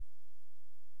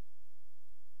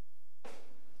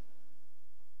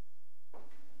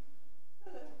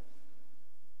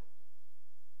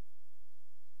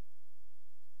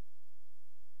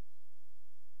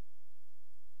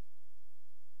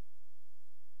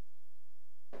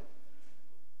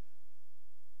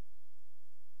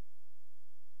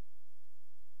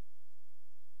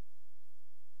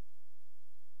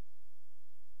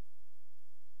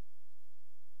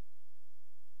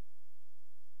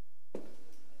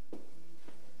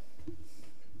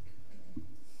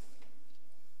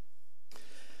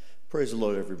Praise the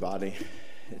Lord, everybody.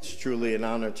 It's truly an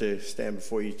honor to stand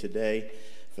before you today.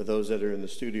 For those that are in the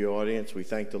studio audience, we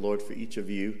thank the Lord for each of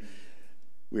you.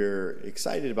 We're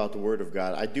excited about the Word of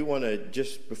God. I do want to,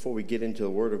 just before we get into the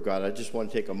Word of God, I just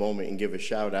want to take a moment and give a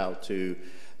shout out to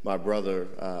my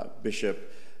brother, Bishop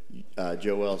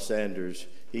Joel Sanders.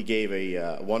 He gave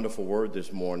a wonderful word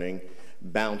this morning,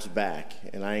 bounce back.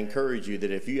 And I encourage you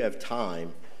that if you have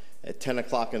time, at 10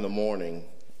 o'clock in the morning,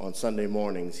 on Sunday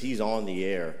mornings, he's on the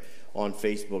air on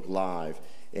Facebook Live.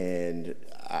 And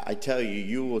I tell you,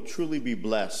 you will truly be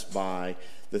blessed by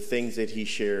the things that he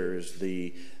shares,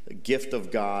 the gift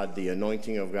of God, the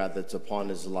anointing of God that's upon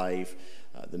his life,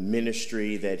 the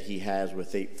ministry that he has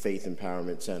with Faith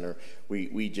Empowerment Center.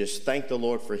 We just thank the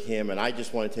Lord for him, and I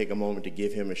just want to take a moment to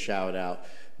give him a shout out.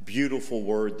 Beautiful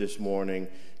word this morning.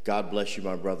 God bless you,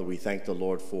 my brother. We thank the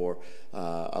Lord for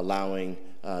allowing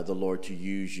the Lord to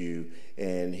use you.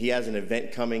 And he has an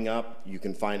event coming up. You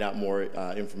can find out more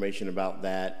information about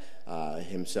that.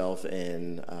 Himself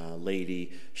and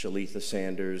Lady Shalitha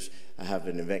Sanders have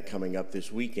an event coming up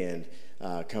this weekend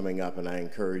and I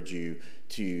encourage you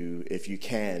to, if you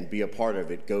can, be a part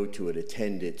of it, go to it,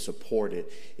 attend it, support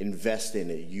it, invest in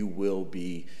it. You will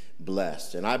be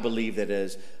blessed. And I believe that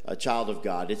as a child of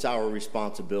God, it's our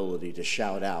responsibility to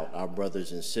shout out our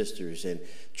brothers and sisters and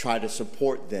try to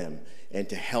support them and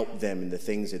to help them in the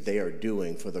things that they are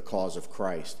doing for the cause of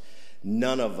Christ.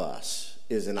 None of us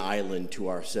is an island to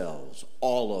ourselves.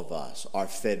 All of us are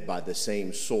fed by the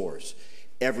same source.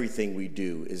 Everything we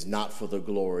do is not for the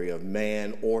glory of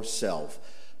man or self,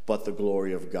 but the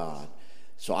glory of God.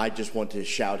 So I just want to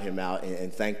shout him out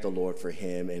and thank the Lord for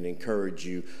him and encourage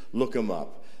you. Look him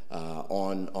up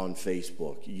on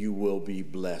Facebook. You will be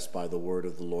blessed by the word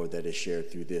of the Lord that is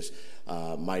shared through this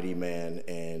mighty man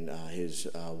and his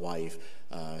wife,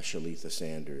 Shalitha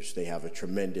Sanders. They have a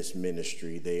tremendous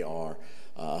ministry. They are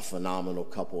a phenomenal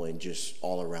couple and just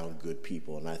all around good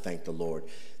people. And I thank the Lord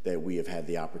that we have had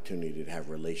the opportunity to have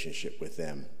a relationship with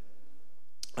them.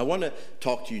 I want to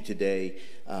talk to you today,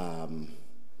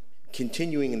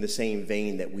 continuing in the same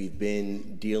vein that we've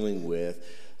been dealing with.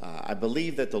 I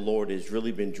believe that the Lord has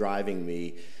really been driving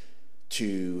me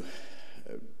to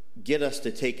get us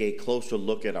to take a closer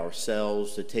look at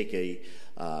ourselves, to take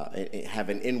have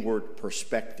an inward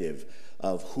perspective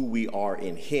of who we are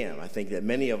in Him. I think that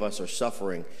many of us are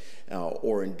suffering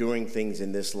or enduring things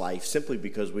in this life simply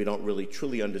because we don't really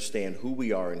truly understand who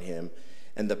we are in Him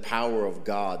and the power of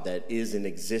God that is in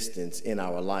existence in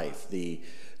our life. The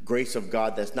grace of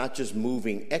God that's not just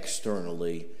moving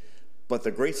externally, but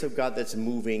the grace of God that's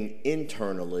moving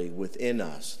internally within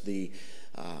us, the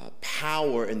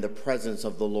power and the presence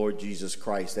of the Lord Jesus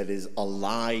Christ that is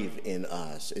alive in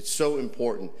us. It's so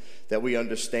important that we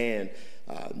understand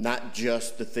not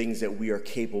just the things that we are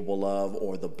capable of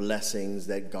or the blessings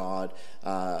that God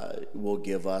will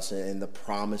give us and the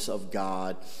promise of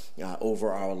God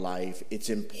over our life. It's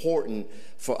important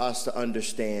for us to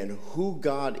understand who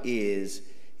God is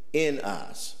in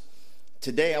us.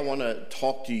 Today, I want to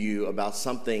talk to you about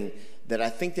something that I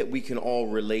think that we can all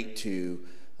relate to.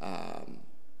 I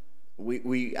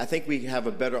think we have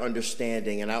a better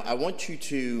understanding, and I want you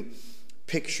to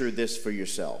picture this for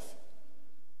yourself.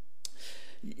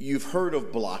 You've heard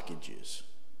of blockages.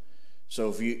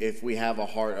 So if we have a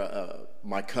heart,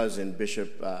 my cousin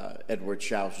Bishop Edward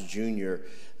Schaus Jr.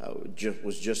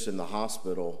 Was just in the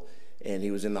hospital, and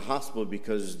he was in the hospital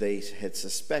because they had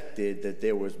suspected that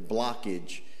there was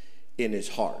blockage in his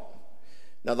heart.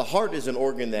 Now, the heart is an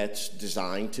organ that's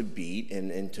designed to beat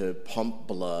and to pump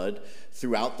blood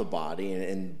throughout the body,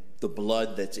 and the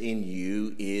blood that's in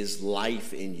you is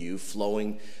life in you,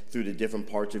 flowing through the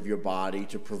different parts of your body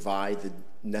to provide the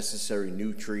necessary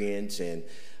nutrients and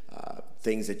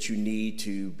things that you need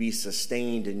to be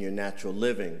sustained in your natural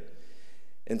living.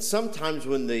 And sometimes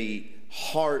when the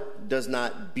heart does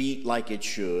not beat like it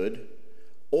should,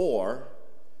 or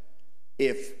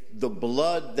if the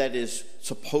blood that is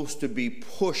supposed to be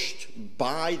pushed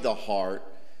by the heart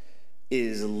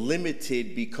is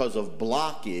limited because of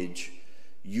blockage,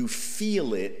 you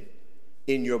feel it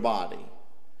in your body.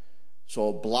 So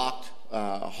a blocked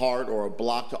heart or a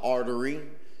blocked artery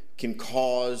can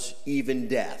cause even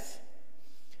death.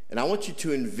 And I want you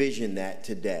to envision that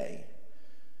today.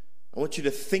 I want you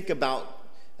to think about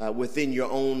within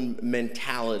your own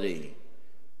mentality.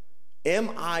 Am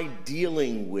I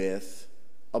dealing with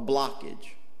a blockage?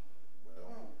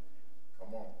 Well,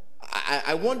 come on.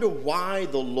 I wonder why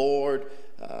the Lord,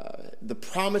 the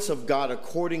promise of God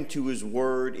according to His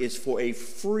word is for a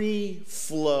free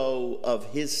flow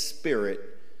of His Spirit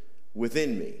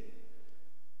within me.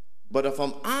 But if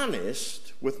I'm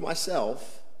honest with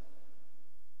myself,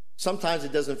 Sometimes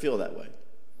it doesn't feel that way.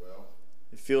 Well,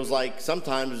 It feels like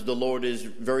sometimes the Lord is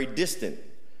very distant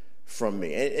from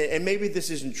me. And maybe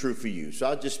this isn't true for you, so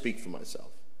I'll just speak for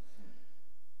myself.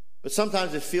 But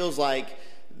sometimes it feels like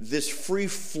this free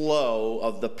flow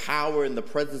of the power and the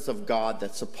presence of God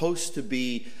that's supposed to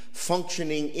be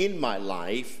functioning in my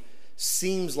life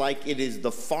seems like it is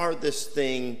the farthest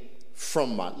thing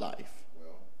from my life.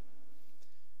 well,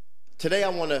 Today I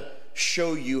want to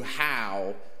show you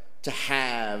how to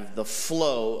have the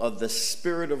flow of the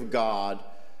Spirit of God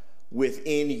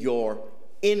within your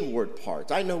inward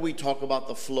parts. I know we talk about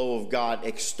the flow of God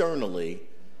externally,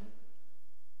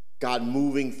 God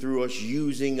moving through us,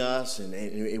 using us,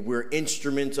 and we're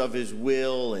instruments of his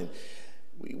will, and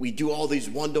we do all these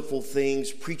wonderful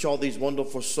things, preach all these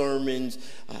wonderful sermons,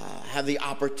 have the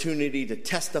opportunity to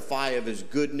testify of his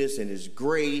goodness and his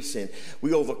grace, and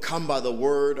we overcome by the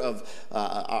word of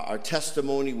our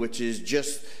testimony, which is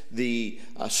just the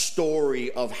story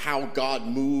of how God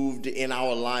moved in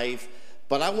our life.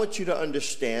 But I want you to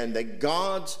understand that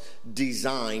God's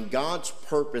design, God's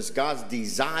purpose, God's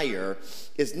desire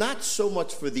is not so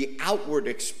much for the outward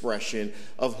expression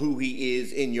of who he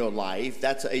is in your life.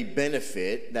 That's a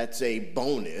benefit. That's a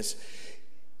bonus.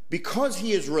 Because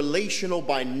he is relational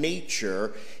by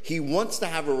nature, he wants to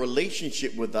have a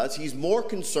relationship with us. He's more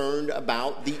concerned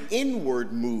about the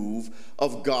inward move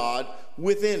of God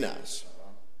within us.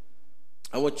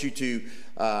 I want you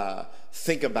to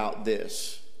think about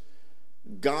this.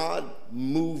 God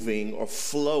moving or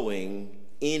flowing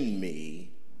in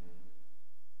me,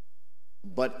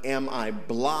 but am I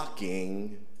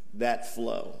blocking that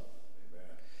flow?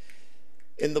 amen.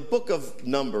 In the book of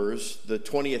Numbers, the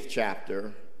 20th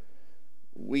chapter,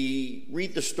 we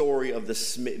read the story of the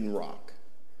smitten rock.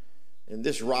 And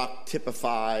this rock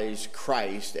typifies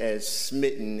Christ as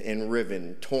smitten and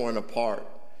riven, torn apart.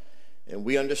 And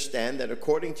we understand that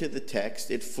according to the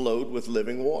text, it flowed with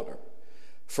living water.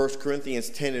 1 Corinthians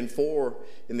 10:4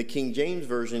 in the King James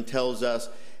Version tells us,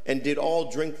 and did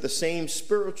all drink the same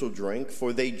spiritual drink,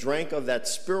 for they drank of that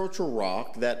spiritual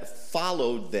rock that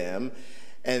followed them,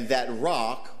 and that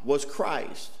rock was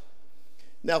Christ.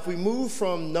 Now, if we move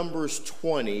from Numbers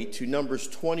 20 to Numbers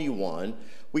 21,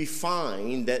 we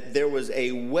find that there was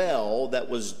a well that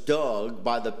was dug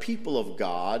by the people of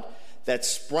God that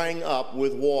sprang up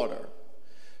with water.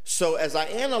 So as I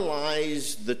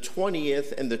analyze the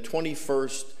 20th and the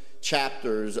 21st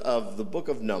chapters of the book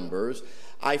of Numbers,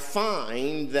 I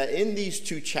find that in these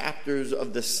two chapters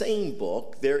of the same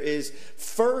book, there is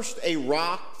first a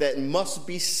rock that must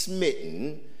be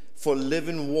smitten for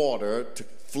living water to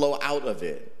flow out of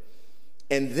it.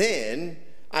 And then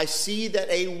I see that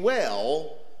a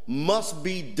well must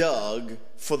be dug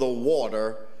for the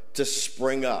water to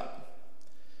spring up.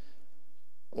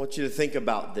 I want you to think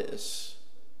about this.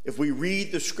 If we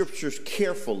read the scriptures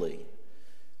carefully,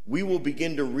 we will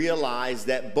begin to realize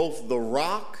that both the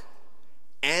rock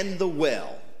and the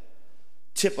well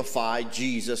typify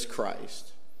Jesus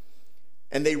Christ.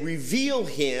 And they reveal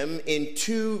him in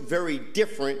two very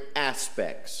different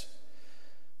aspects.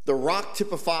 The rock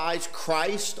typifies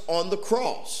Christ on the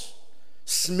cross,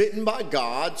 smitten by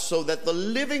God so that the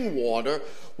living water,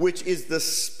 which is the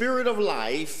Spirit of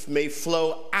life, may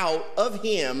flow out of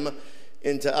him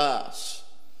into us.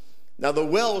 Now, the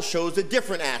well shows a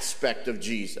different aspect of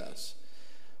Jesus.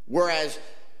 Whereas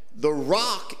the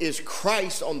rock is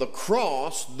Christ on the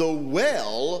cross, the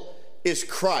well is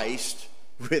Christ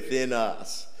within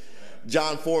us.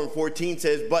 John 4:14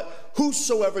 says, but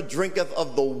whosoever drinketh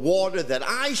of the water that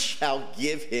I shall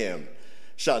give him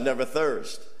shall never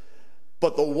thirst.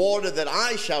 But the water that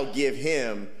I shall give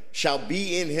him shall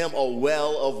be in him a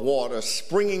well of water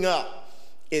springing up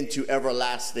into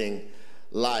everlasting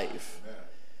life.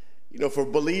 You know, for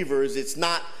believers, it's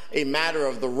not a matter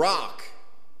of the rock,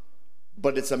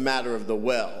 but it's a matter of the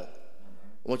well.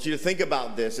 I want you to think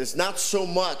about this. It's not so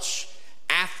much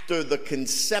after the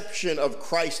conception of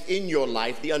Christ in your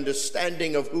life, the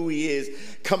understanding of who he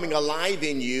is coming alive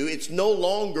in you. It's no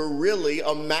longer really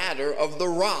a matter of the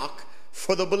rock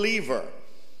for the believer.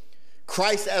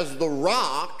 Christ as the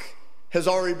rock has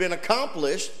already been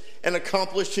accomplished and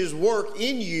accomplished his work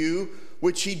in you,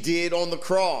 which he did on the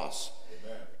cross.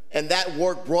 And that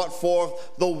work brought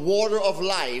forth the water of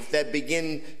life that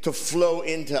began to flow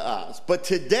into us. But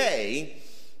today,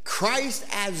 Christ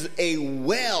as a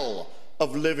well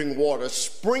of living water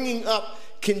springing up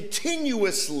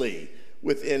continuously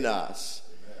within us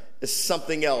is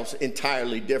something else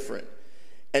entirely different.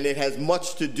 And it has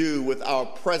much to do with our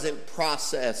present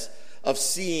process of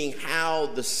seeing how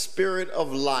the Spirit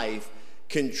of life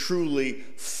can truly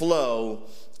flow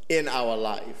in our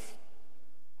life.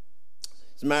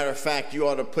 As a matter of fact, you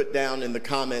ought to put down in the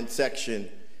comment section,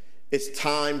 it's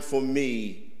time for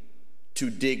me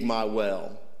to dig my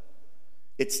well.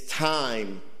 It's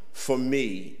time for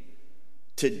me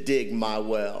to dig my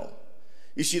well.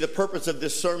 You see, the purpose of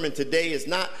this sermon today is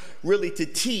not really to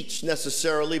teach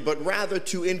necessarily, but rather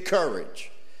to encourage.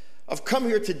 I've come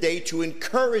here today to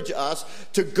encourage us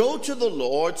to go to the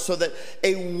Lord so that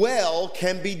a well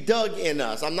can be dug in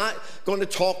us. I'm not going to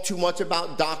talk too much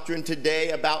about doctrine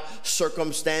today, about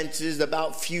circumstances,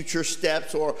 about future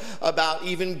steps, or about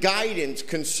even guidance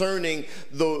concerning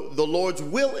the Lord's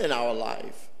will in our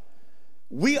life.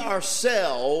 We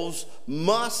ourselves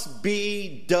must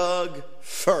be dug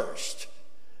first.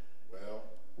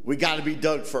 We got to be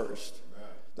dug first.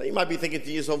 Now, you might be thinking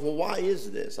to yourself, well, why is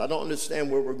this? I don't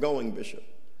understand where we're going, Bishop.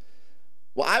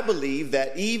 Well, I believe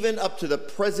that even up to the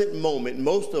present moment,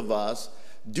 most of us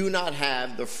do not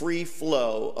have the free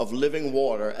flow of living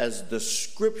water as the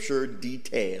Scripture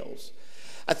details.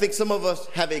 I think some of us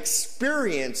have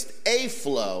experienced a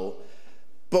flow,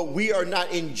 but we are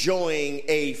not enjoying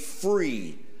a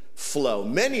free flow.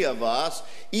 Many of us,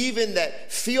 even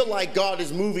that feel like God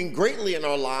is moving greatly in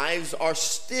our lives, are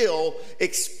still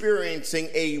experiencing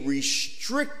a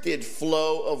restricted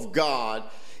flow of God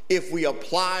if we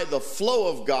apply the flow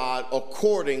of God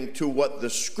according to what the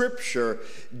Scripture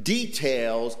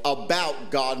details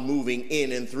about God moving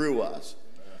in and through us.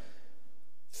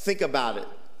 Think about it.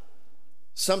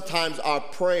 Sometimes our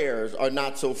prayers are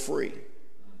not so free.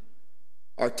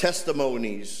 Our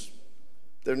testimonies,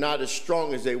 they're not as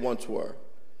strong as they once were.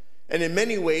 And in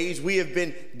many ways, we have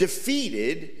been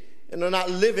defeated and are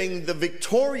not living the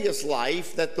victorious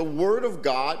life that the Word of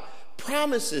God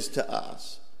promises to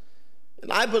us.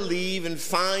 And I believe and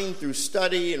find through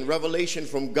study and revelation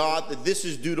from God that this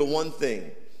is due to one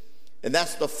thing, and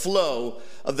that's the flow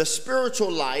of the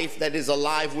spiritual life that is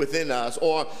alive within us,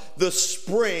 or the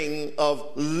spring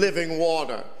of living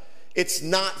water. It's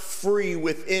not free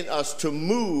within us to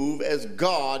move as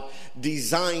God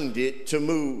designed it to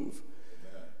move.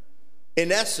 In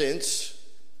essence,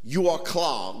 you are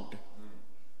clogged.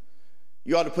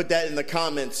 You ought to put that in the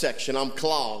comment section. I'm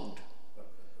clogged.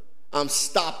 I'm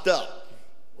stopped up.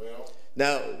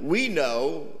 Now, we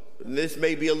know, and this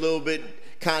may be a little bit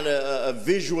kind of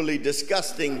visually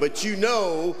disgusting, but you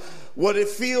know what it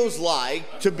feels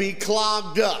like to be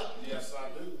clogged up. Yes,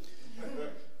 I do.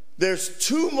 There's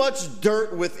too much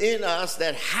dirt within us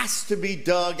that has to be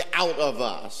dug out of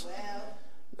us.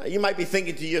 Now, you might be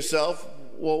thinking to yourself,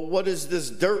 well, what is this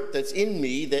dirt that's in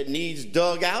me that needs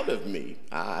dug out of me?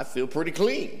 I feel pretty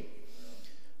clean.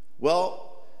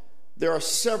 Well, there are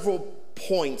several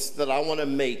points that I want to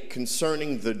make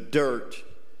concerning the dirt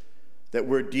that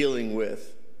we're dealing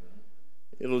with.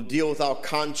 It'll deal with our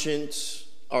conscience,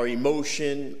 our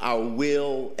emotion, our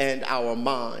will, and our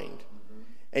mind.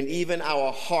 And even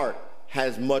our heart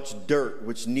has much dirt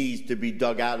which needs to be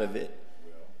dug out of it.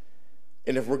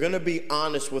 And if we're going to be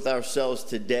honest with ourselves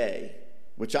today,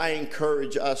 which I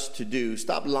encourage us to do,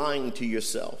 stop lying to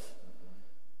yourself.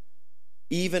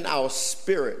 Even our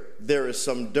spirit, there is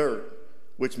some dirt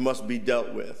which must be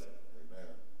dealt with.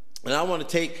 And I want to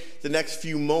take the next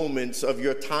few moments of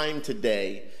your time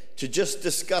today to just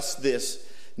discuss this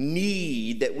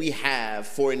need that we have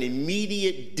for an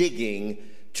immediate digging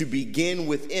to begin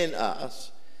within us,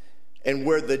 and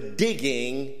where the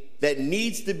digging that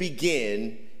needs to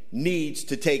begin needs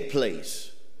to take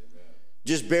place.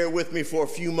 Just bear with me for a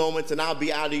few moments and I'll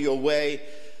be out of your way.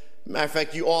 Matter of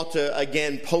fact, you ought to,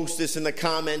 again, post this in the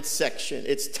comments section.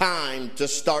 It's time to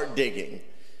start digging.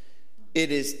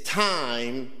 It is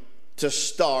time to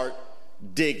start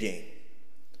digging.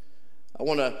 I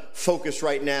want to focus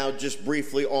right now just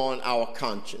briefly on our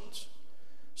conscience.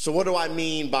 So what do I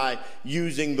mean by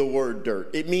using the word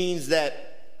dirt? It means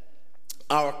that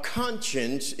our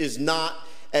conscience is not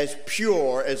as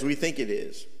pure as we think it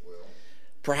is.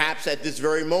 Perhaps at this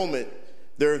very moment,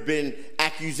 there have been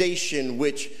accusation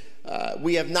which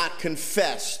we have not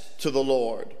confessed to the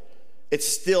Lord. It's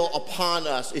still upon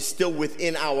us. It's still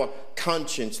within our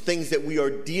conscience. Things that we are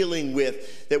dealing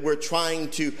with that we're trying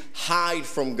to hide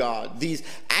from God. These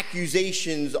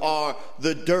accusations are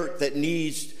the dirt that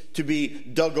needs to be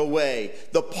dug away.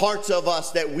 The parts of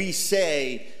us that we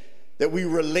say that we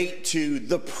relate to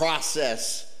the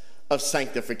process of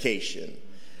sanctification.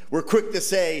 We're quick to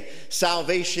say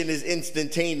salvation is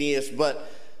instantaneous, but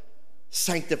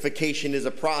sanctification is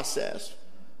a process.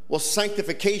 Well,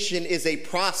 sanctification is a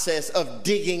process of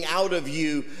digging out of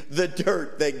you the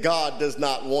dirt that God does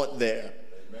not want there.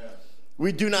 Amen.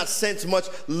 We do not sense much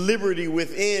liberty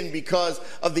within because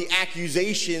of the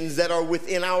accusations that are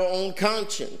within our own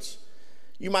conscience.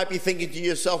 You might be thinking to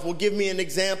yourself, well, give me an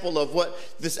example of what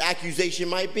this accusation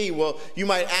might be. Well, you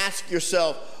might ask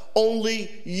yourself,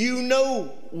 only you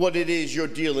know what it is you're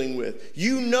dealing with.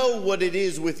 You know what it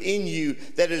is within you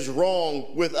that is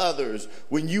wrong with others.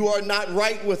 When you are not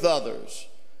right with others,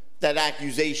 that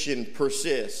accusation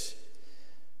persists.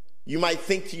 You might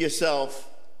think to yourself,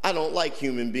 I don't like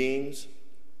human beings.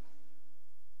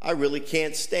 I really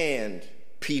can't stand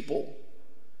people.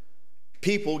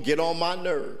 People get on my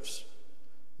nerves.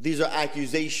 These are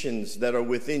accusations that are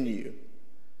within you.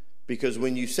 Because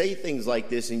when you say things like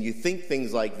this and you think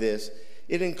things like this,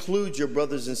 it includes your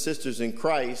brothers and sisters in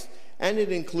Christ, and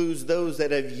it includes those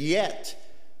that have yet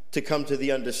to come to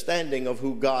the understanding of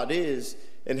who God is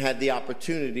and had the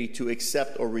opportunity to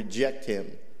accept or reject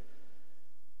him.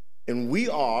 And we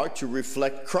are to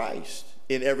reflect Christ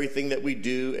in everything that we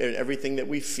do, and everything that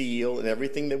we feel, and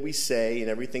everything that we say, and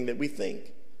everything that we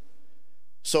think.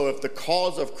 So if the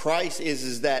cause of Christ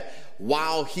is that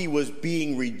while he was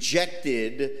being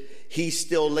rejected, he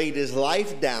still laid his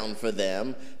life down for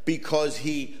them because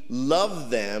he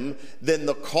loved them, then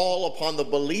the call upon the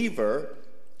believer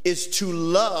is to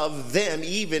love them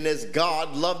even as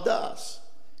God loved us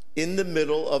in the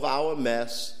middle of our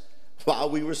mess, while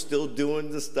we were still doing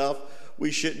the stuff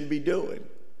we shouldn't be doing,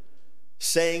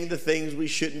 saying the things we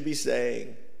shouldn't be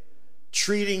saying,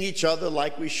 treating each other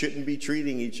like we shouldn't be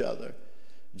treating each other.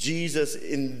 Jesus,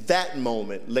 in that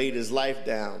moment, laid his life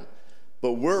down,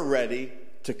 but we're ready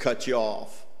to cut you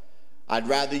off. I'd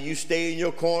rather you stay in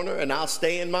your corner and I'll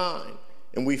stay in mine.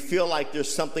 And we feel like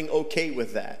there's something okay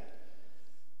with that.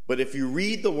 But if you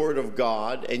read the Word of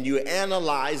God and you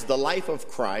analyze the life of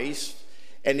Christ,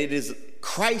 and it is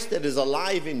Christ that is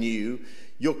alive in you,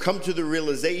 you'll come to the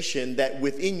realization that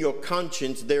within your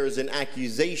conscience there is an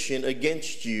accusation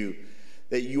against you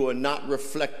that you are not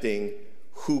reflecting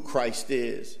who Christ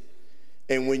is.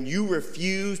 And when you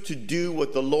refuse to do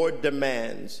what the Lord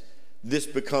demands, this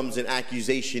becomes an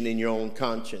accusation in your own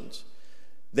conscience.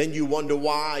 Then you wonder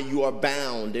why you are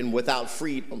bound and without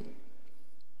freedom.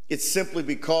 It's simply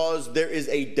because there is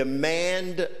a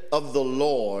demand of the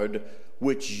Lord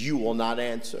which you will not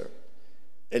answer.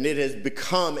 And it has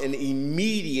become an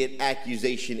immediate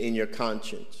accusation in your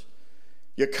conscience.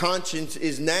 Your conscience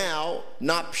is now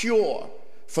not pure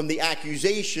from the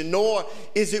accusation, nor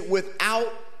is it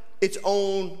without its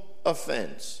own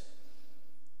offense.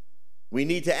 We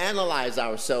need to analyze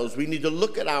ourselves. We need to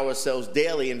look at ourselves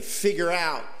daily and figure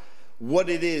out what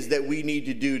it is that we need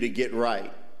to do to get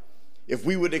right. If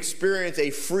we would experience a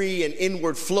free and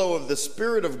inward flow of the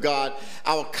Spirit of God,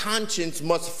 our conscience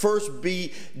must first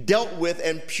be dealt with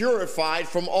and purified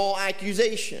from all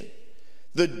accusation.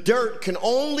 The dirt can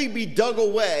only be dug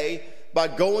away by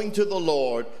going to the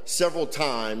Lord several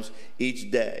times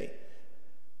each day.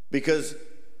 Because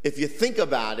if you think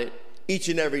about it, each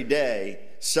and every day,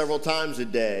 several times a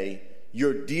day,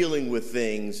 you're dealing with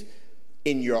things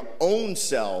in your own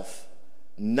self,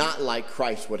 not like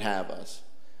Christ would have us.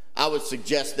 I would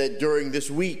suggest that during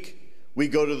this week, we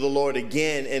go to the Lord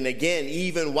again and again,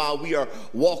 even while we are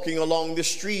walking along the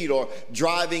street or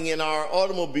driving in our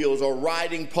automobiles or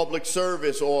riding public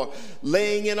service or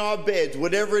laying in our beds.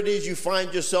 Whatever it is you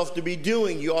find yourself to be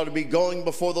doing, you ought to be going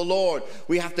before the Lord.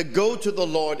 We have to go to the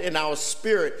Lord in our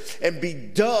spirit and be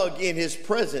dug in his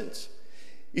presence.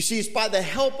 You see, it's by the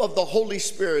help of the Holy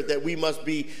Spirit that we must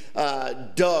be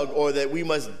dug, or that we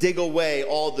must dig away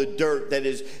all the dirt that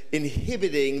is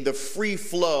inhibiting the free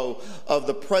flow of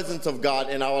the presence of God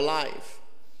in our life.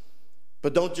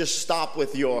 But don't just stop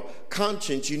with your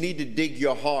conscience. You need to dig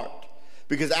your heart.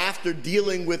 Because after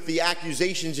dealing with the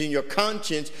accusations in your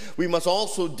conscience, we must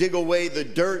also dig away the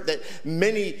dirt that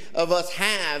many of us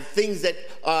have, things that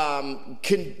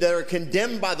are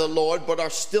condemned by the Lord but are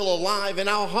still alive in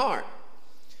our heart.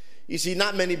 You see,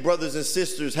 not many brothers and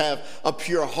sisters have a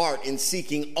pure heart in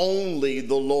seeking only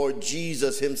the Lord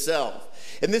Jesus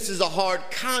himself. And this is a hard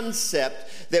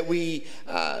concept that we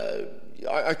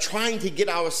are trying to get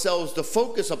ourselves to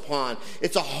focus upon.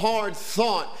 It's a hard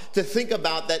thought to think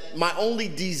about, that my only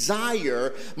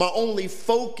desire, my only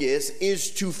focus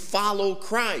is to follow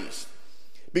Christ.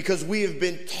 Because we have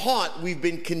been taught, we've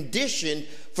been conditioned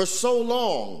for so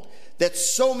long that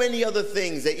so many other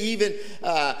things, that even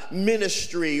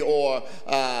ministry or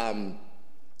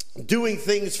doing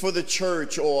things for the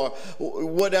church or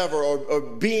whatever, or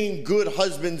being good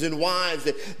husbands and wives,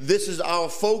 that this is our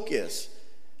focus.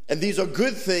 And these are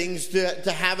good things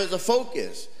to have as a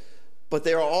focus. But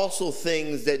there are also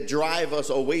things that drive us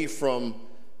away from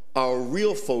our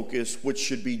real focus, which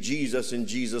should be Jesus and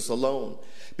Jesus alone.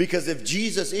 Because if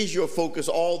Jesus is your focus,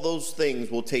 all those things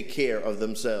will take care of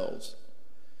themselves.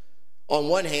 On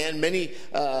one hand, many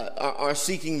are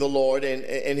seeking the Lord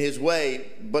and his way,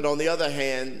 but on the other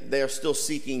hand, they are still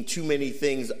seeking too many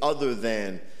things other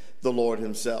than the Lord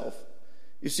himself.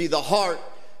 You see, the heart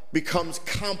becomes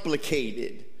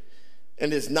complicated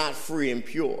and is not free and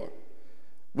pure.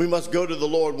 We must go to the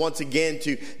Lord once again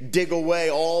to dig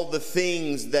away all the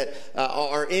things that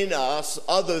are in us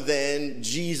other than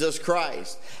Jesus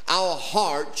Christ. Our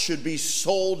heart should be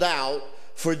sold out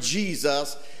for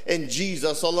Jesus and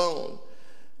Jesus alone.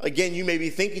 Again, you may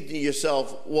be thinking to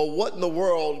yourself, well, what in the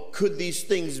world could these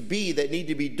things be that need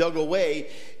to be dug away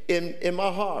in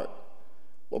my heart?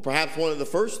 Well, perhaps one of the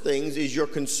first things is your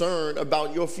concern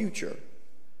about your future,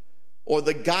 or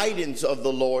the guidance of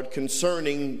the Lord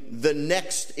concerning the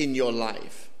next in your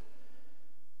life.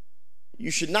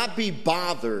 You should not be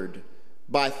bothered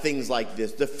by things like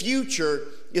this. The future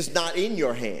is not in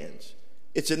your hands.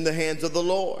 It's in the hands of the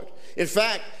Lord. In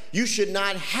fact, you should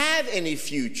not have any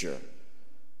future.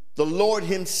 The Lord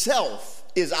himself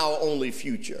is our only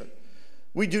future.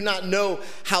 We do not know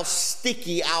how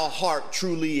sticky our heart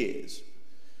truly is.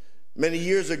 Many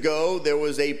years ago, there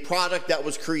was a product that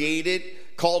was created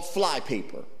called fly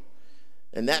paper.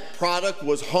 And that product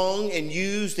was hung and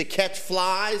used to catch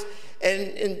flies. And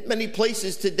in many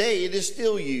places today, it is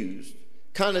still used.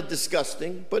 Kind of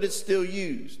disgusting, but it's still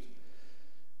used.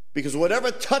 Because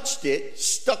whatever touched it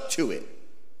stuck to it.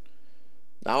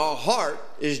 Now, our heart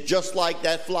is just like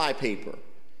that fly paper,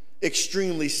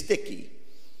 extremely sticky.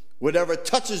 Whatever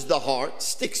touches the heart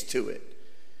sticks to it.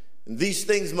 And these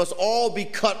things must all be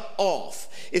cut off.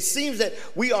 It seems that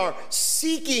we are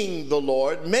seeking the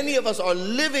Lord. Many of us are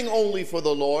living only for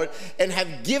the Lord and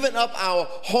have given up our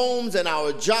homes and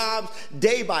our jobs.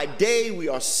 Day by day, we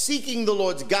are seeking the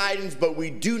Lord's guidance, but we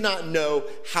do not know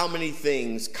how many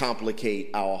things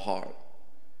complicate our heart.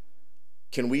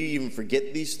 Can we even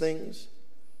forget these things?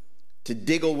 To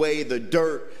dig away the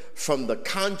dirt from the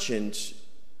conscience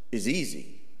is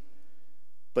easy.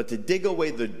 But to dig away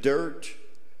the dirt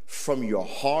from your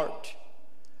heart,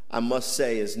 I must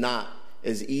say, is not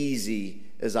as easy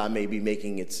as I may be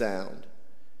making it sound.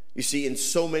 You see, in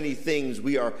so many things,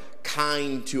 we are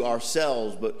kind to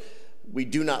ourselves, but we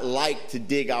do not like to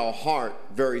dig our heart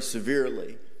very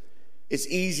severely. It's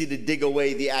easy to dig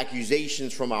away the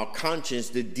accusations from our conscience,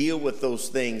 to deal with those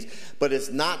things, but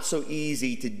it's not so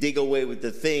easy to dig away with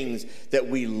the things that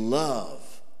we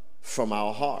love from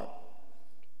our heart.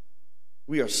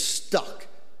 We are stuck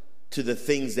to the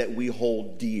things that we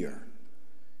hold dear.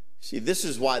 See, this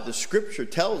is why the scripture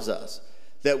tells us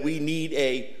that we need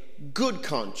a good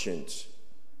conscience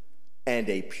and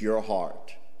a pure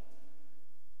heart.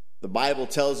 The Bible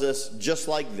tells us just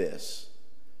like this: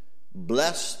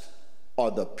 blessed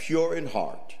are the pure in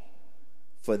heart,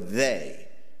 for they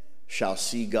shall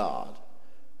see God.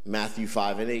 Matthew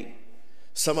 5:8.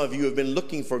 Some of you have been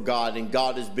looking for God and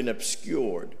God has been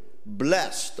obscured.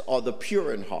 Blessed are the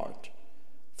pure in heart,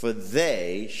 for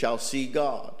they shall see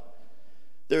God.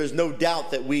 There is no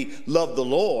doubt that we love the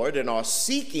Lord and are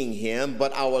seeking him,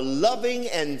 but our loving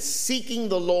and seeking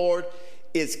the Lord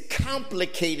is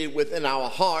complicated within our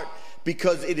heart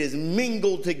because it is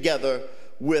mingled together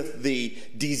with the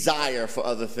desire for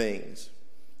other things.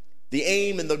 The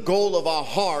aim and the goal of our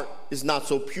heart is not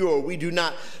so pure. We do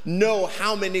not know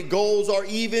how many goals are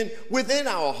even within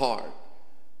our heart.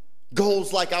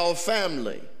 Goals like our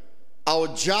family, our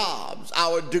jobs,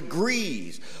 our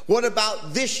degrees. What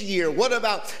about this year? What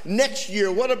about next year?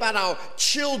 What about our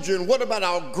children? What about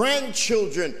our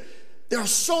grandchildren? There are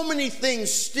so many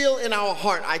things still in our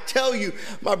heart. I tell you,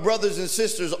 my brothers and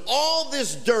sisters, all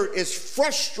this dirt is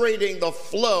frustrating the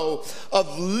flow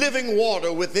of living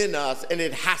water within us, and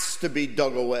it has to be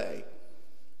dug away.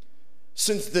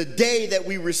 Since the day that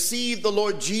we received the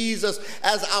Lord Jesus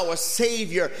as our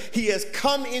Savior, he has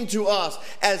come into us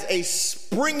as a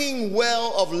springing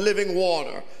well of living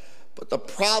water. But the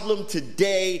problem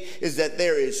today is that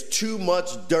there is too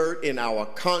much dirt in our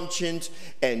conscience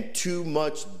and too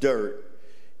much dirt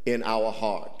in our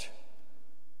heart.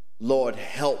 Lord,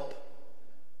 help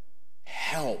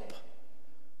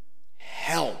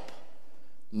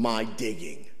my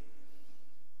digging.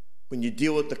 When you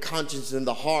deal with the conscience and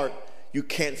the heart, you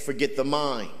can't forget the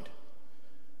mind.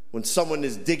 When someone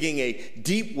is digging a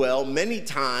deep well, many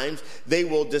times they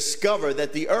will discover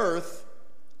that the earth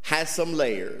has some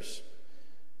layers.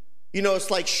 You know,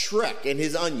 it's like Shrek and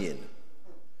his onion.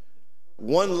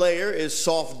 One layer is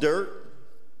soft dirt.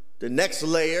 The next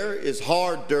layer is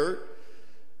hard dirt.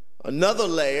 Another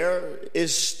layer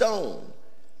is stone.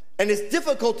 And it's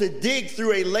difficult to dig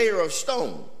through a layer of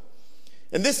stone.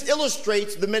 And this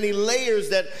illustrates the many layers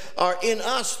that are in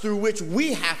us through which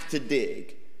we have to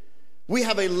dig. We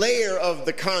have a layer of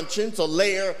the conscience, a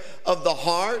layer of the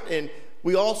heart, and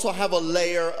we also have a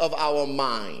layer of our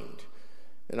mind.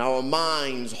 And our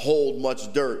minds hold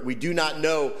much dirt. We do not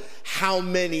know how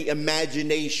many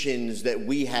imaginations that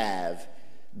we have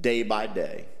day by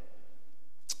day.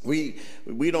 We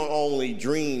don't only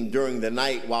dream during the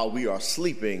night while we are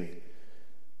sleeping,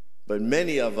 but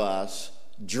many of us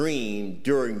dream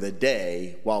during the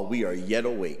day while we are yet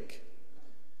awake.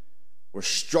 We're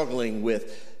struggling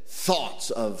with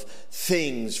thoughts of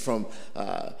things from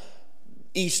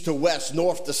east to west,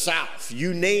 north to south,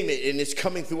 you name it, and it's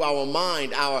coming through our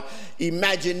mind. Our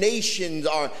imaginations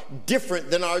are different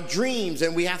than our dreams,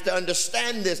 and we have to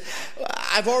understand this.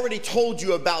 I've already told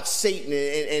you about Satan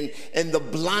and the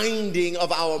blinding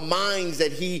of our minds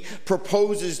that he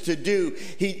proposes to do.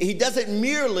 He does it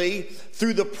merely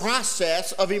through the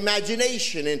process of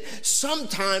imagination. And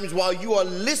sometimes while you are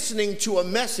listening to a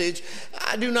message,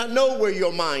 I do not know where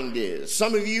your mind is.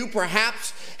 Some of you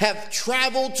perhaps have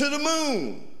traveled to the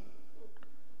moon.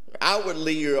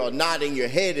 Outwardly, you're nodding your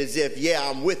head as if, yeah,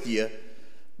 I'm with you.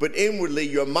 But inwardly,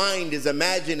 your mind is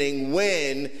imagining,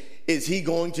 when is he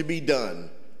going to be done?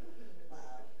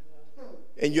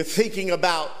 And you're thinking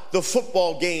about the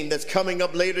football game that's coming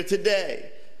up later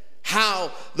today.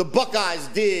 How the Buckeyes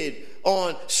did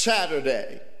on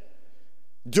Saturday.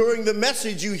 During the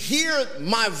message, you hear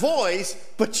my voice,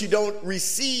 but you don't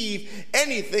receive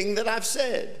anything that I've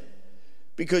said,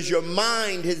 because your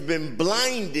mind has been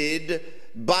blinded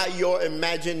by your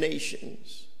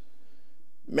imaginations.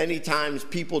 Many times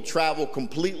people travel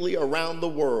completely around the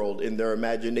world in their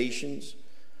imaginations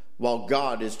while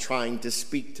God is trying to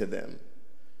speak to them.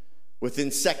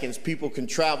 Within seconds, people can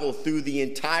travel through the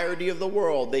entirety of the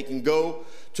world. They can go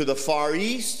to the Far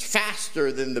East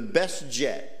faster than the best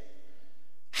jet.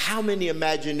 How many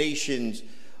imaginations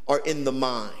are in the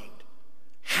mind?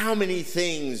 How many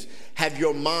things have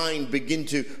your mind begin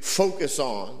to focus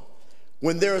on?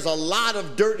 When there is a lot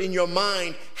of dirt in your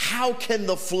mind, how can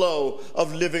the flow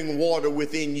of living water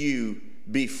within you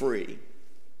be free?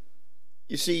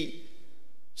 You see,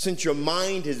 since your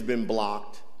mind has been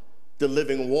blocked, the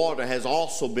living water has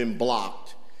also been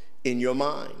blocked in your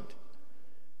mind.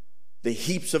 The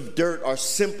heaps of dirt are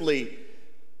simply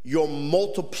your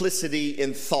multiplicity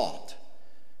in thought,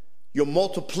 your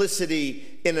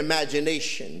multiplicity in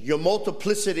imagination, your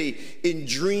multiplicity in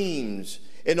dreams.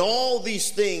 And all these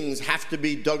things have to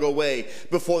be dug away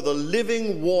before the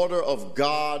living water of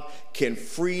God can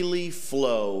freely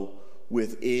flow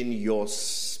within your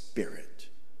spirit.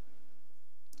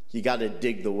 You got to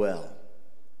dig the well.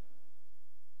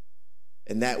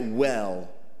 And that well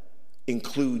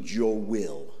includes your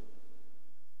will.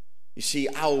 You see,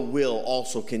 our will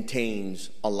also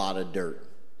contains a lot of dirt.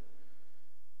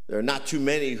 There are not too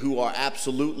many who are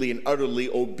absolutely and utterly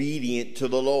obedient to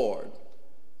the Lord.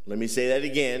 Let me say that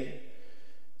again,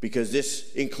 because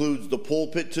this includes the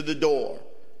pulpit to the door.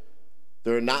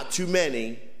 There are not too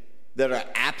many that are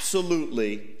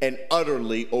absolutely and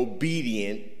utterly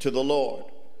obedient to the Lord.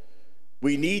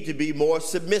 We need to be more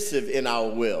submissive in our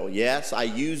will. Yes, I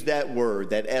use that word,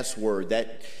 that S word,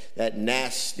 that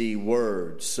nasty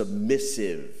word,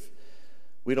 submissive.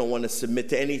 We don't want to submit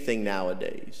to anything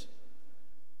nowadays.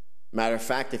 Matter of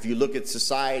fact, if you look at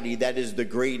society, that is the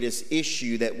greatest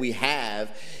issue that we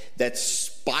have that's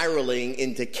spiraling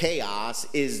into chaos,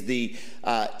 is the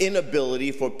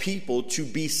inability for people to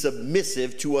be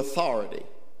submissive to authority.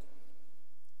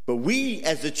 But we,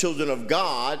 as the children of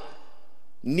God,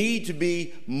 need to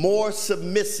be more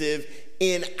submissive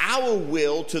in our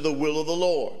will to the will of the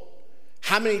Lord.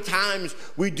 How many times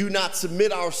we do not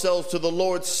submit ourselves to the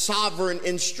Lord's sovereign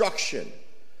instruction?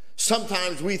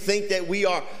 Sometimes we think that we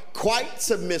are quite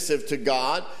submissive to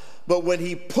God, but when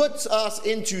he puts us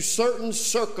into certain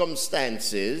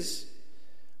circumstances,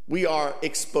 we are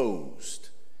exposed.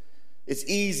 It's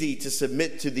easy to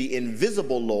submit to the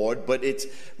invisible Lord, but it's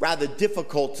rather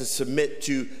difficult to submit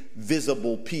to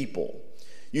visible people.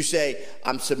 You say,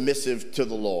 I'm submissive to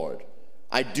the Lord.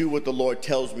 I do what the Lord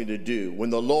tells me to do.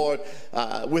 With the Lord,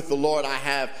 I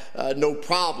have no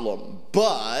problem.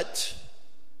 But,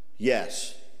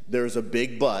 yes, there's a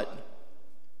big but.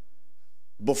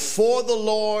 Before the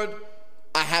Lord,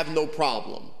 I have no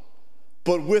problem.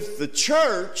 But with the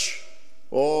church,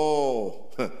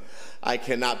 I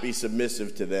cannot be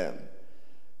submissive to them.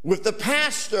 With the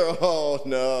pastor,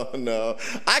 no.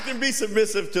 I can be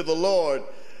submissive to the Lord,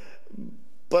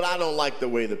 but I don't like the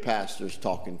way the pastor's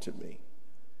talking to me.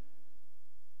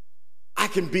 I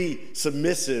can be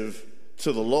submissive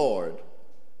to the Lord,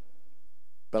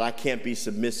 but I can't be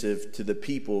submissive to the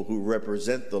people who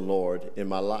represent the Lord in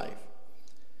my life.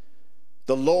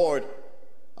 The Lord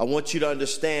I want you to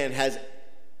understand, has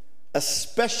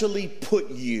especially put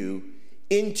you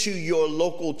into your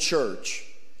local church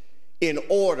in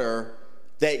order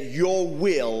that your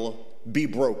will be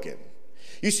broken.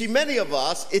 You see, many of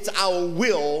us, it's our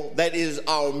will that is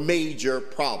our major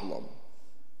problem.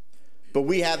 But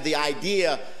we have the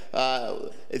idea,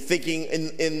 thinking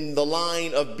in the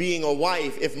line of being a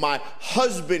wife, if my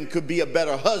husband could be a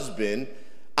better husband,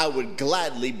 I would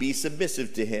gladly be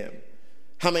submissive to him.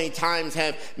 How many times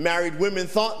have married women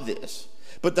thought this?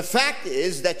 But the fact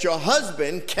is that your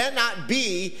husband cannot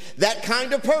be that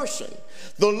kind of person.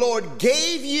 The Lord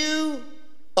gave you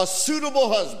a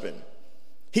suitable husband.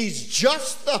 He's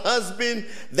just the husband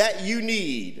that you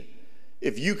need.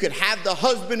 If you could have the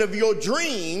husband of your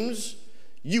dreams,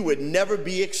 you would never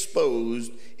be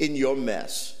exposed in your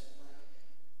mess.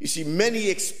 You see, many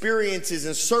experiences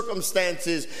and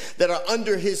circumstances that are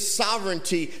under his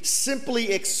sovereignty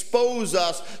simply expose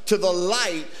us to the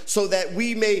light so that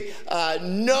we may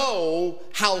know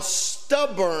how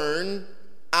stubborn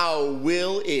our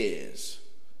will is.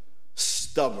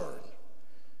 Stubborn.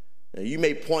 Now, you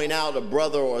may point out a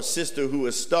brother or a sister who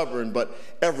is stubborn, but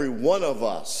every one of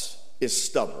us is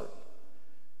stubborn.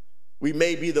 We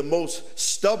may be the most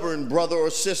stubborn brother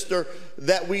or sister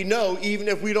that we know, even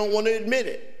if we don't want to admit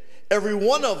it. Every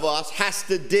one of us has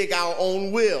to dig our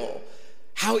own will.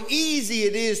 How easy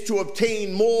it is to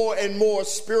obtain more and more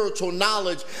spiritual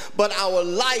knowledge, but our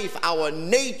life, our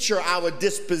nature, our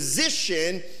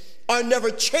disposition are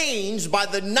never changed by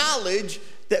the knowledge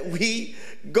that we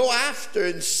go after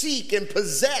and seek and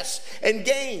possess and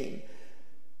gain.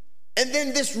 And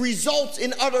then this results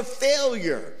in utter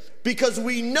failure because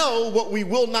we know what we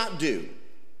will not do.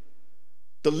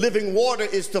 The living water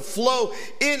is to flow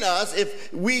in us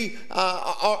if we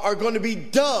are going to be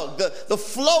dug. The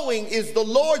flowing is the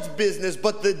Lord's business,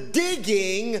 but the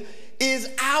digging is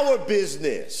our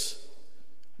business.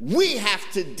 We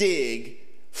have to dig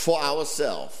for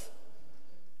ourselves.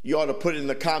 You ought to put in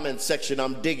the comment section,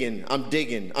 I'm digging, I'm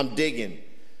digging, I'm digging.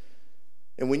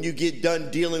 And when you get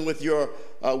done dealing with your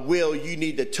will, you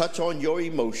need to touch on your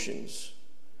emotions.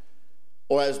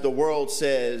 Or as the world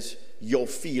says, your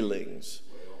feelings.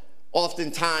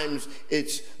 Oftentimes,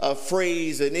 it's a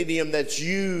phrase, an idiom that's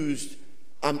used,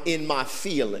 I'm in my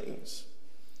feelings.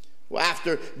 Well,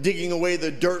 after digging away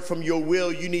the dirt from your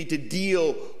will, you need to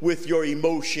deal with your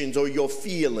emotions or your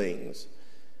feelings.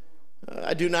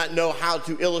 I do not know how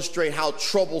to illustrate how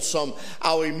troublesome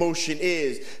our emotion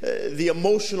is. The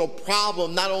emotional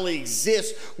problem not only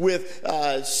exists with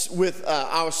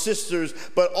our sisters,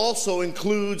 but also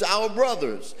includes our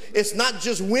brothers. It's not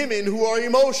just women who are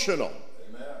emotional.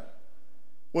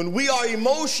 When we are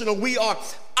emotional, we are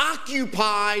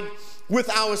occupied with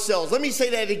ourselves. Let me say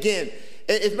that again.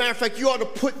 As a matter of fact, you ought to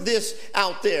put this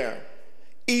out there.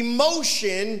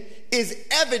 Emotion is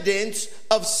evidence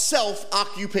of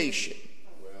self-occupation.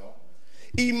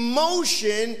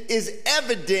 Emotion is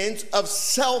evidence of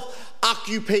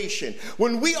self-occupation.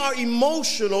 When we are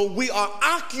emotional, we are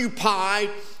occupied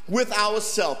with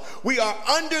ourselves. We are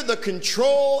under the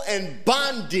control and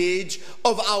bondage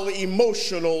of our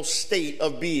emotional state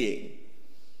of being.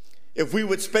 If we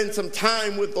would spend some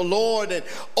time with the Lord and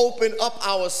open up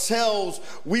ourselves,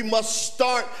 we must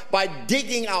start by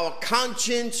digging our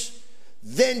conscience,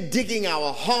 then digging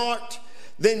our heart,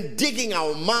 then digging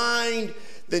our mind,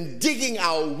 then digging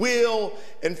our will,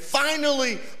 and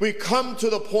finally we come to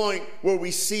the point where we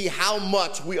see how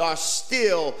much we are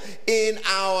still in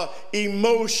our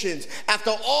emotions.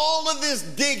 After all of this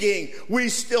digging, we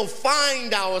still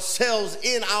find ourselves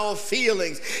in our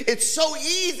feelings. It's so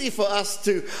easy for us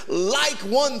to like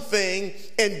one thing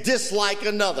and dislike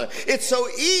another. It's so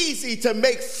easy to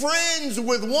make friends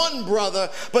with one brother,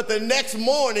 but the next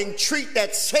morning treat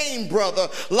that same brother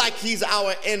like he's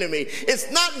our enemy.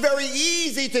 It's not very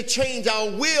easy to change our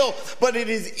will, but it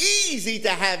is easy to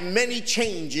have many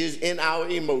changes in our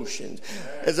emotions.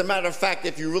 As a matter of fact,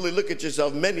 if you really look at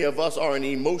yourself, many of us are an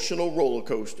emotional roller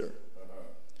coaster.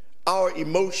 Our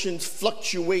emotions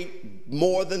fluctuate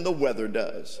more than the weather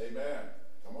does. Amen.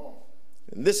 Come on.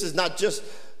 And this is not just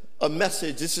a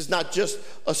message. This is not just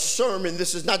a sermon.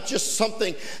 This is not just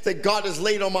something that God has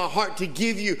laid on my heart to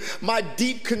give you. My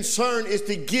deep concern is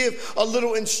to give a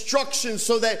little instruction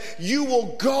so that you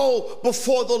will go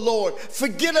before the Lord.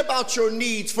 Forget about your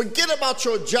needs. Forget about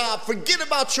your job. Forget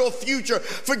about your future.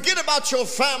 Forget about your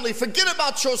family. Forget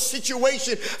about your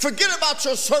situation. Forget about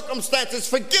your circumstances.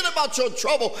 Forget about your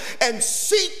trouble and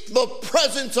seek the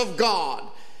presence of God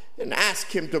and ask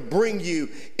him to bring you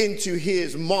into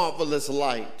his marvelous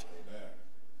light.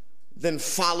 Then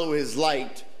follow his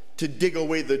light to dig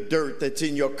away the dirt that's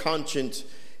in your conscience,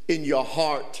 in your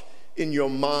heart, in your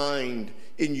mind,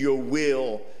 in your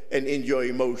will, and in your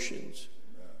emotions.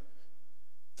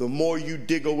 The more you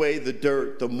dig away the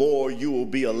dirt, the more you will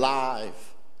be alive.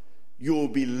 You will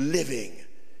be living.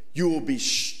 You will be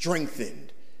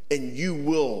strengthened. And you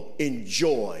will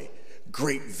enjoy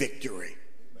great victory.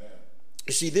 Amen.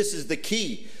 You see, this is the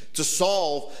key to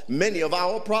solve many of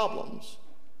our problems.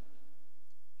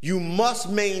 You must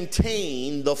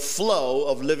maintain the flow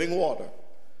of living water,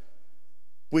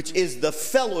 which is the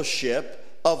fellowship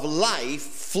of life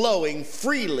flowing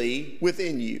freely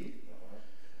within you.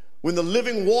 When the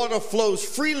living water flows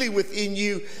freely within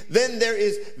you, then there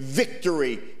is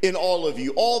victory in all of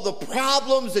you. All the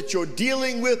problems that you're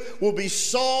dealing with will be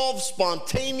solved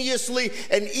spontaneously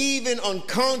and even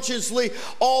unconsciously.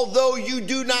 Although you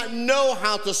do not know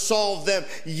how to solve them,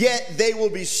 yet they will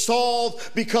be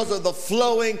solved because of the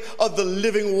flowing of the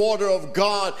living water of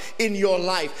God in your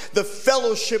life. The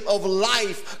fellowship of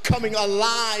life coming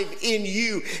alive in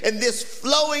you. And this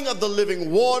flowing of the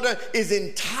living water is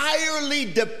entirely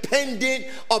dependent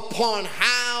upon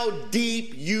how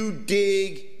deep you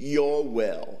dig your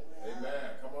well. Amen.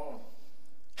 Come on.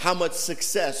 How much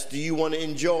success do you want to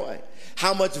enjoy?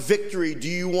 How much victory do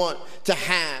you want to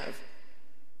have?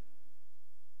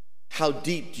 How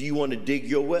deep do you want to dig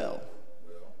your well?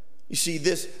 You see,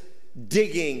 this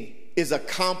digging is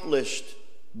accomplished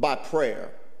by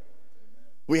prayer.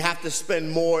 We have to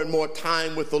spend more and more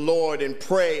time with the Lord and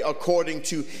pray according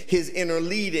to his inner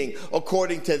leading.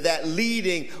 According to that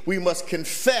leading, we must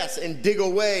confess and dig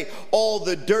away all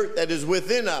the dirt that is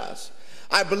within us.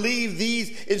 I believe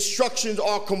these instructions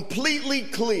are completely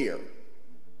clear.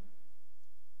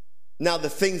 Now, the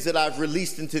things that I've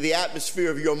released into the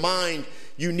atmosphere of your mind,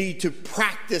 you need to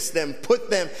practice them, put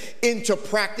them into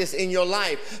practice in your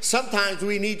life. Sometimes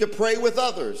we need to pray with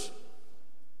others.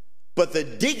 But the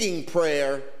digging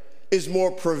prayer is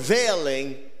more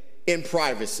prevailing in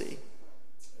privacy.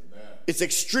 Amen. It's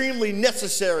extremely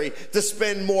necessary to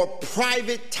spend more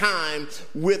private time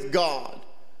with God.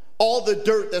 All the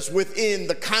dirt that's within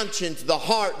the conscience, the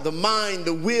heart, the mind,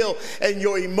 the will, and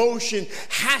your emotion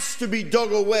has to be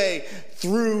dug away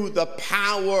through the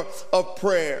power of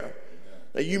prayer. Amen.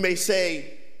 Now you may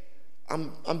say,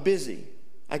 I'm busy.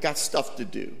 I got stuff to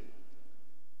do.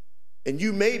 And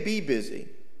you may be busy,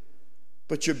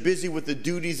 but you're busy with the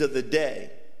duties of the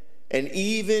day. And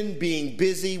even being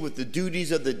busy with the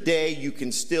duties of the day, you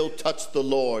can still touch the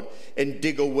Lord and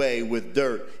dig away with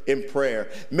dirt in prayer.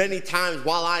 Many times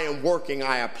while I am working,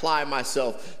 I apply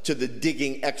myself to the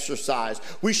digging exercise.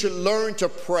 We should learn to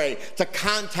pray, to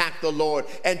contact the Lord,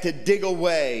 and to dig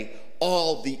away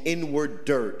all the inward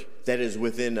dirt that is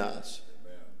within us.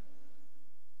 Amen.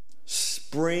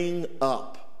 Spring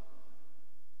up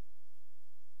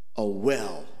a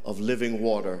well of living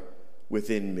water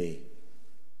within me.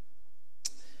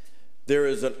 There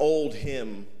is an old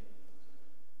hymn,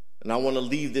 and I want to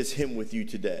leave this hymn with you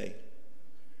today.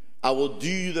 I will do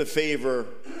you the favor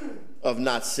of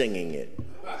not singing it,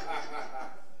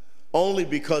 only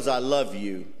because I love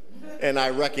you and I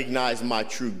recognize my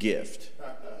true gift.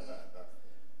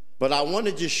 But I want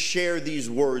to just share these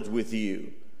words with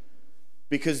you,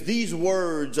 because these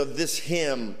words of this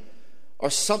hymn are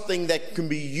something that can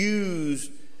be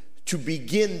used to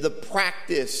begin the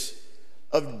practice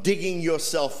of digging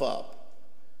yourself up.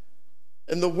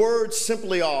 And the words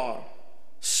simply are,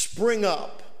 spring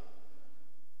up,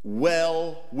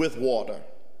 well with water.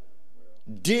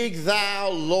 Dig thou,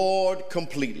 Lord,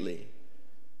 completely.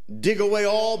 Dig away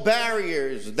all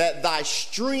barriers, that thy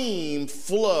stream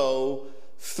flow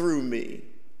through me.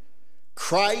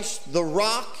 Christ, the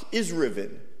rock, is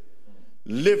riven,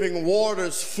 living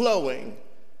waters flowing,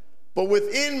 but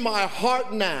within my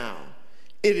heart now,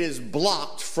 it is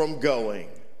blocked from going.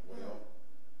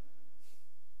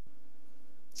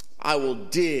 I will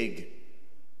dig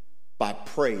by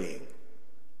praying.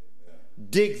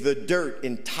 Dig the dirt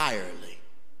entirely.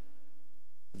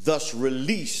 Thus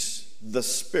release the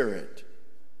Spirit.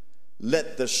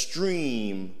 Let the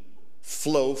stream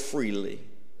flow freely.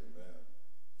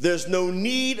 There's no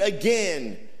need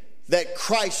again that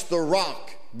Christ the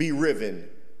rock be riven,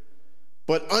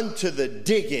 but unto the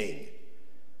digging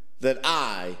that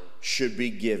I should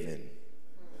be given.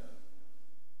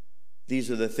 These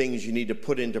are the things you need to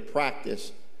put into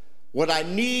practice. What I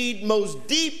need most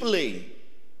deeply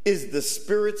is the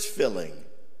Spirit's filling,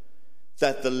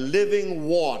 that the living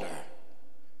water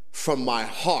from my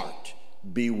heart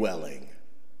be welling.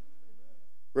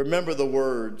 Remember the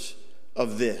words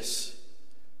of this,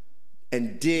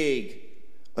 and dig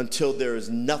until there is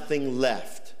nothing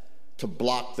left to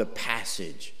block the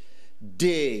passage.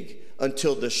 Dig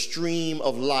until the stream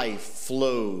of life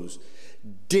flows.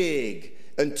 Dig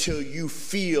until you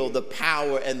feel the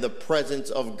power and the presence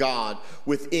of God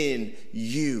within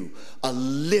you. A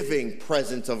living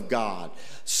presence of God,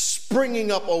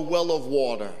 springing up a well of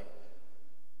water.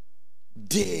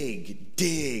 Dig,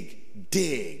 dig,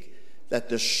 dig, that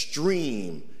the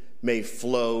stream may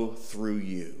flow through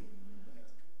you.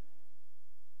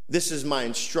 This is my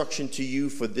instruction to you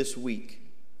for this week.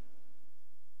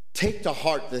 Take to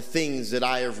heart the things that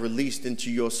I have released into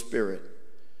your spirit.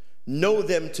 Know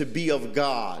them to be of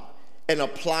God and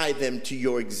apply them to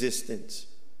your existence.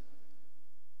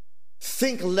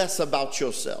 Think less about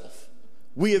yourself.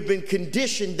 We have been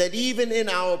conditioned that even in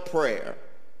our prayer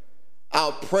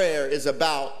is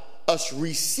about us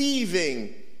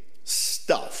receiving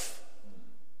stuff.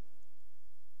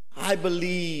 I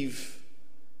believe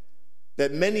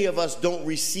that many of us don't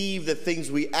receive the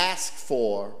things we ask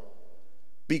for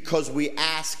because we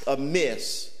ask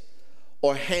amiss,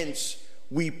 or hence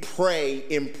we pray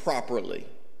improperly.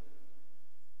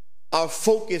 Our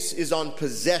focus is on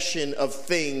possession of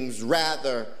things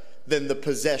rather than the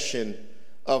possession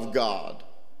of God.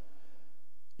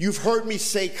 You've heard me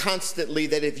say constantly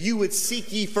that if you would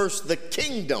seek ye first the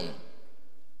kingdom,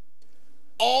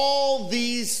 all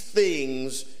these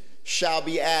things shall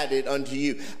be added unto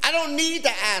you. I don't need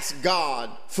to ask God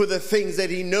for the things that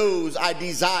he knows I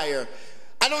desire.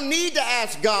 I don't need to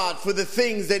ask God for the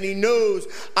things that he knows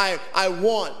I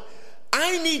want.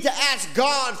 I need to ask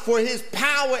God for his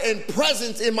power and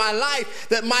presence in my life,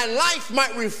 that my life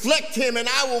might reflect him, and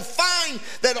I will find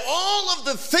that all of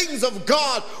the things of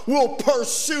God will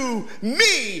pursue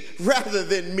me rather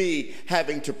than me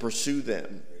having to pursue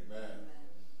them. Amen.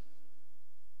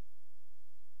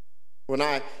 When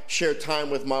I share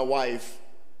time with my wife,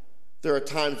 there are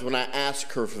times when I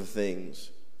ask her for things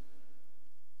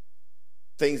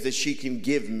that she can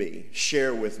give me,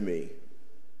 share with me.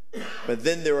 But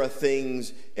then there are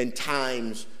things and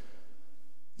times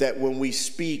that when we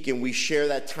speak and we share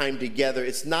that time together,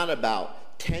 it's not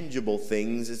about tangible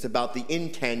things, it's about the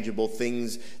intangible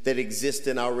things that exist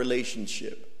in our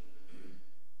relationship.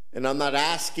 And I'm not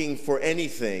asking for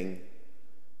anything.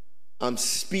 I'm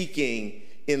speaking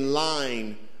in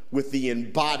line with the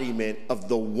embodiment of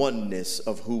the oneness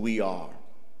of who we are.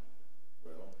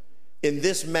 In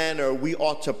this manner, we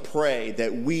ought to pray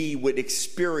that we would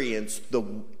experience the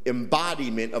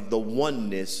embodiment of the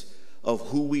oneness of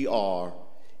who we are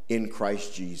in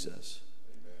Christ Jesus.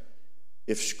 Amen.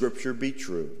 If Scripture be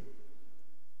true,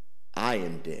 I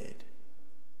am dead,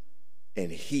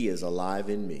 and he is alive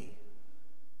in me.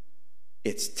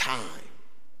 It's time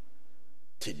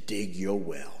to dig your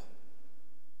well.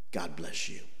 God bless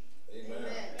you. Amen.